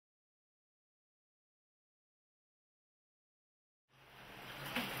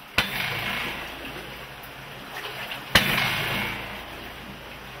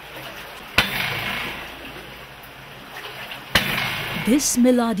This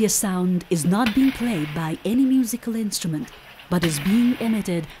melodious sound is not being played by any musical instrument, but is being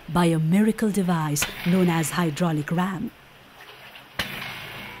emitted by a miracle device known as hydraulic ram.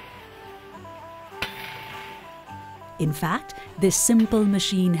 In fact, this simple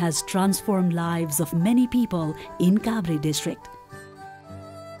machine has transformed lives of many people in Kabre district.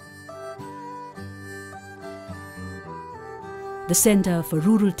 The Center for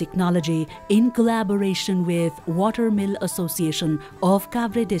Rural Technology, in collaboration with Water Mill Association of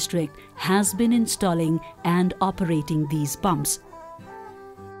Kabre district, has been installing and operating these pumps.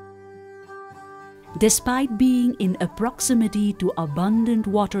 Despite being in a proximity to abundant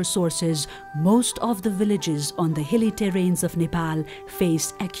water sources, most of the villages on the hilly terrains of Nepal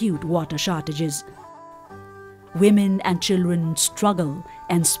face acute water shortages. Women and children struggle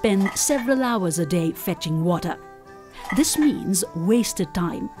and spend several hours a day fetching water. This means wasted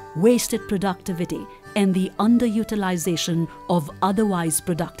time, wasted productivity, and the underutilization of otherwise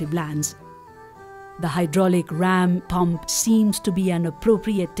productive lands. The hydraulic ram pump seems to be an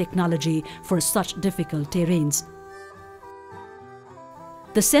appropriate technology for such difficult terrains.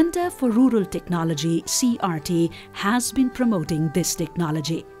 The Center for Rural Technology, CRT, has been promoting this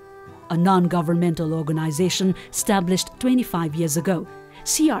technology. A non-governmental organization established 25 years ago,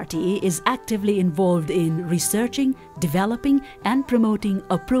 CRT is actively involved in researching, developing, and promoting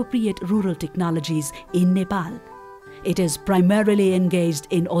appropriate rural technologies in Nepal. It is primarily engaged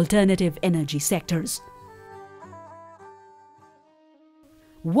in alternative energy sectors.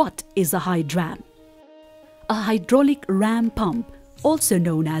 What is a HYDRAM? A hydraulic ram pump, also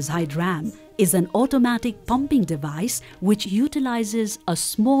known as HYDRAM, is an automatic pumping device which utilizes a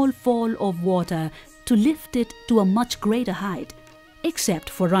small fall of water to lift it to a much greater height. Except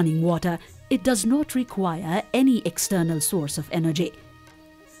for running water, it does not require any external source of energy.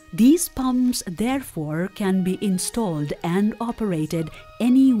 These pumps, therefore, can be installed and operated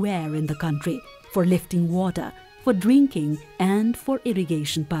anywhere in the country for lifting water, for drinking, and for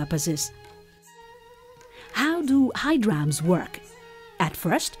irrigation purposes. How do HYDRAMs work? At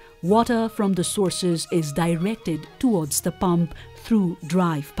first, water from the sources is directed towards the pump through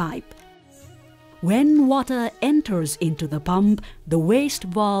drive pipe. When water enters into the pump, the waste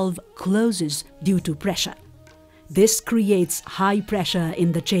valve closes due to pressure. This creates high pressure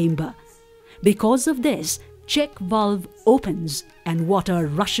in the chamber. Because of this, check valve opens and water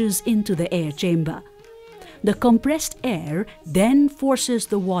rushes into the air chamber. The compressed air then forces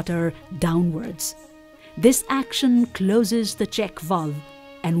the water downwards. This action closes the check valve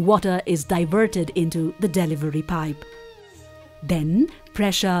and water is diverted into the delivery pipe. Then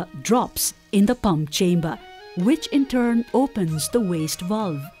pressure drops in the pump chamber, which in turn opens the waste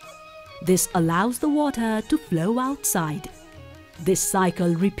valve. This allows the water to flow outside. This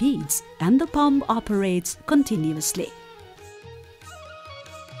cycle repeats and the pump operates continuously.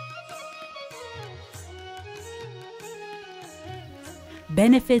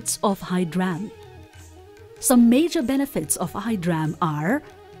 Benefits of HYDRAM. Some major benefits of HYDRAM are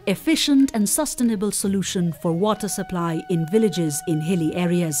efficient and sustainable solution for water supply in villages in hilly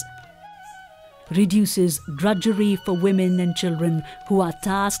areas. Reduces drudgery for women and children who are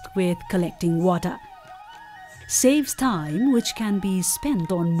tasked with collecting water. Saves time which can be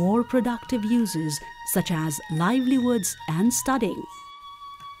spent on more productive uses such as livelihoods and studying.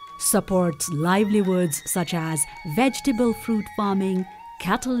 Supports livelihoods such as vegetable fruit farming,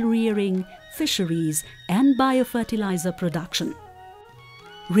 cattle rearing, fisheries, and biofertilizer production.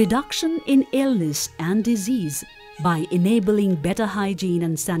 Reduction in illness and disease by enabling better hygiene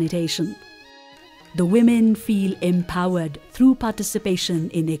and sanitation. The women feel empowered through participation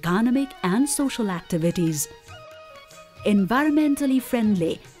in economic and social activities. Environmentally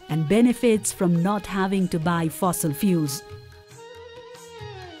friendly and benefits from not having to buy fossil fuels.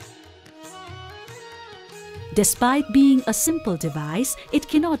 Despite being a simple device, it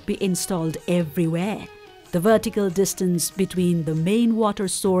cannot be installed everywhere. The vertical distance between the main water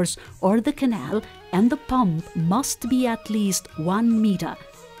source or the canal and the pump must be at least 1 meter,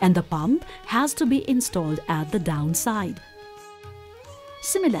 and the pump has to be installed at the downside.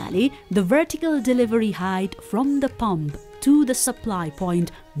 Similarly, the vertical delivery height from the pump to the supply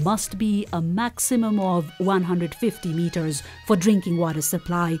point must be a maximum of 150 meters for drinking water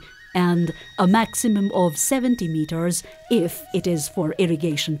supply and a maximum of 70 meters if it is for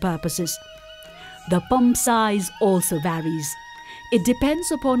irrigation purposes. The pump size also varies. It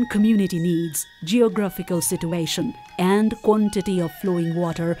depends upon community needs, geographical situation, and quantity of flowing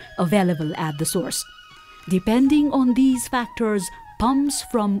water available at the source. Depending on these factors, pumps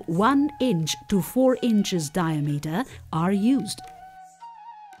from 1 inch to 4 inches diameter are used.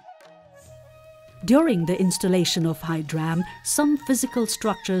 During the installation of HYDRAM, some physical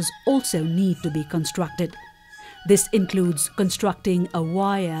structures also need to be constructed. This includes constructing a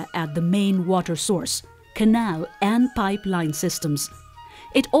wire at the main water source, canal and pipeline systems.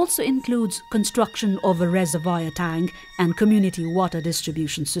 It also includes construction of a reservoir tank and community water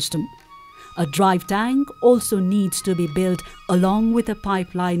distribution system. A drive tank also needs to be built along with a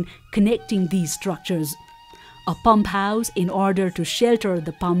pipeline connecting these structures. A pump house in order to shelter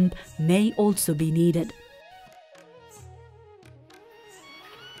the pump may also be needed.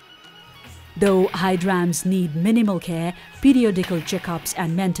 Though HYDRAMs need minimal care, periodical checkups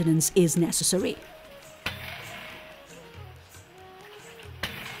and maintenance is necessary.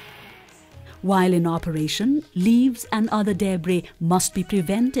 While in operation, leaves and other debris must be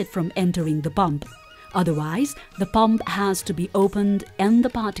prevented from entering the pump. Otherwise, the pump has to be opened and the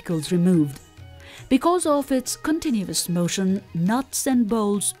particles removed. Because of its continuous motion, nuts and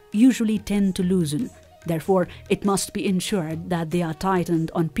bolts usually tend to loosen. Therefore, it must be ensured that they are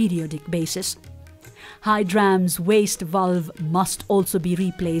tightened on periodic basis. HYDRAM's waste valve must also be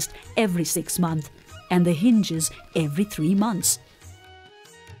replaced every 6 months and the hinges every 3 months.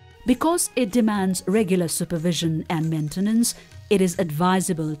 Because it demands regular supervision and maintenance, it is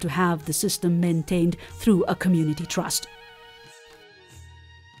advisable to have the system maintained through a community trust.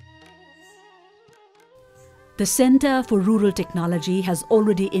 The Center for Rural Technology has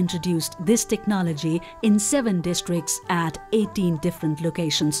already introduced this technology in 7 districts at 18 different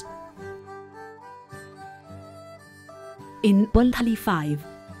locations. In Balthali 5,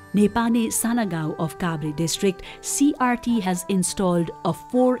 Nepane Sanagaon of Kabri district, CRT has installed a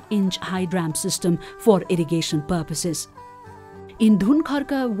 4-inch HYDRAM system for irrigation purposes. In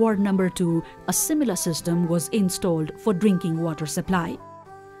Dhunkharka Ward number 2, a similar system was installed for drinking water supply.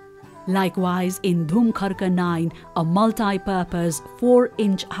 Likewise, in Dhunkharka 9, a multi-purpose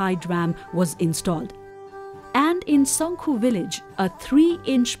 4-inch HYDRAM was installed. And in Songkhu village, a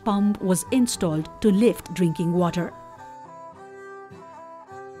 3-inch pump was installed to lift drinking water.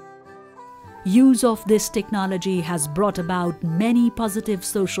 Use of this technology has brought about many positive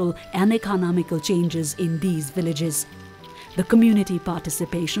social and economical changes in these villages. The community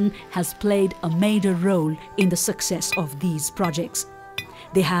participation has played a major role in the success of these projects.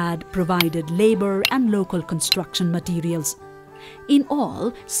 They had provided labor and local construction materials. In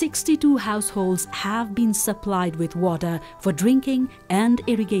all, 62 households have been supplied with water for drinking and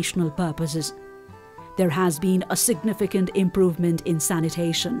irrigational purposes. There has been a significant improvement in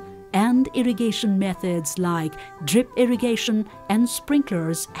sanitation, and irrigation methods like drip irrigation and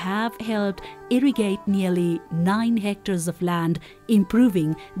sprinklers have helped irrigate nearly 9 hectares of land,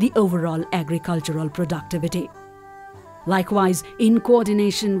 improving the overall agricultural productivity. Likewise, in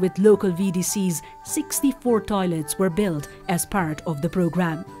coordination with local VDCs, 64 toilets were built as part of the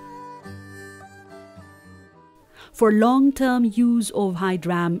program. For long-term use of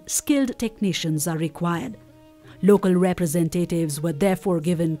HYDRAM, skilled technicians are required. Local representatives were therefore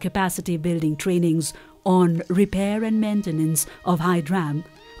given capacity building trainings on repair and maintenance of HYDRAM,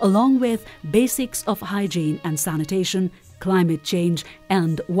 along with basics of hygiene and sanitation, climate change,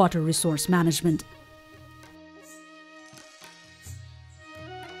 and water resource management.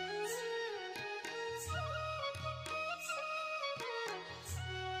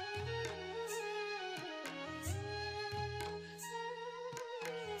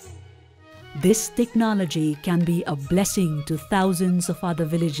 This technology can be a blessing to thousands of other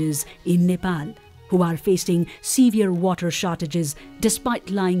villages in Nepal who are facing severe water shortages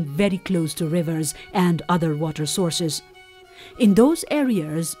despite lying very close to rivers and other water sources. In those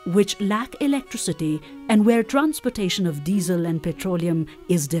areas which lack electricity and where transportation of diesel and petroleum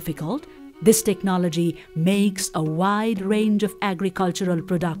is difficult, this technology makes a wide range of agricultural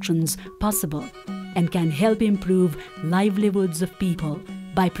productions possible and can help improve livelihoods of people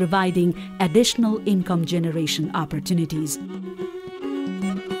by providing additional income generation opportunities.